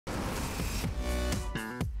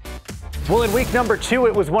Well, in week number 2,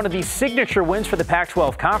 it was one of the signature wins for the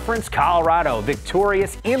Pac-12 Conference. Colorado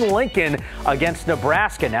victorious in Lincoln against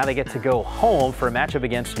Nebraska. Now they get to go home for a matchup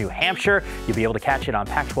against New Hampshire. You'll be able to catch it on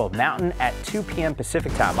Pac-12 Mountain at 2 p.m.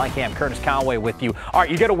 Pacific time. Mike Ham, Curtis Conway with you. All right,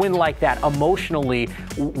 you get a win like that emotionally.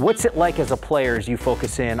 What's it like as a player as you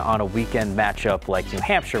focus in on a weekend matchup like New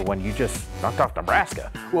Hampshire when you just knocked off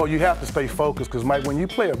Nebraska? Well, you have to stay focused because, Mike, when you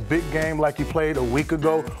play a big game like you played a week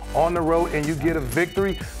ago on the road and you get a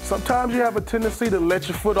victory, sometimes you have a tendency to let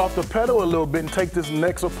your foot off the pedal a little bit and take this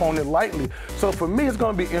next opponent lightly. So for me, it's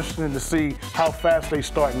going to be interesting to see how fast they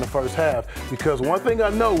start in the first half, because one thing I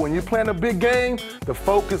know, when you're playing a big game, the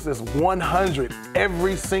focus is 100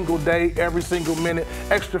 every single day, every single minute,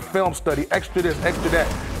 extra film study, extra this, extra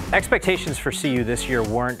that. Expectations for CU this year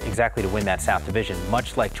weren't exactly to win that South Division,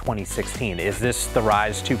 much like 2016. Is this the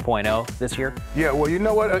Rise 2.0 this year? Yeah, well, you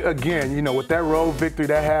know what? Again, you know, with that road victory,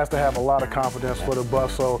 that has to have a lot of confidence for the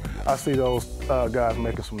Buffs. So I see those guys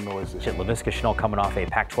making some noise this year. Laviska Shenault coming off a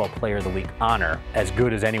Pac-12 Player of the Week honor, as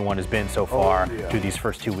good as anyone has been so far through these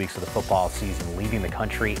first 2 weeks of the football season, leading the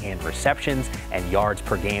country in receptions and yards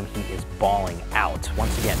per game. He is balling out.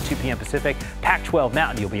 Once again, 2 p.m. Pacific, Pac-12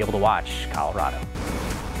 Mountain, you'll be able to watch Colorado.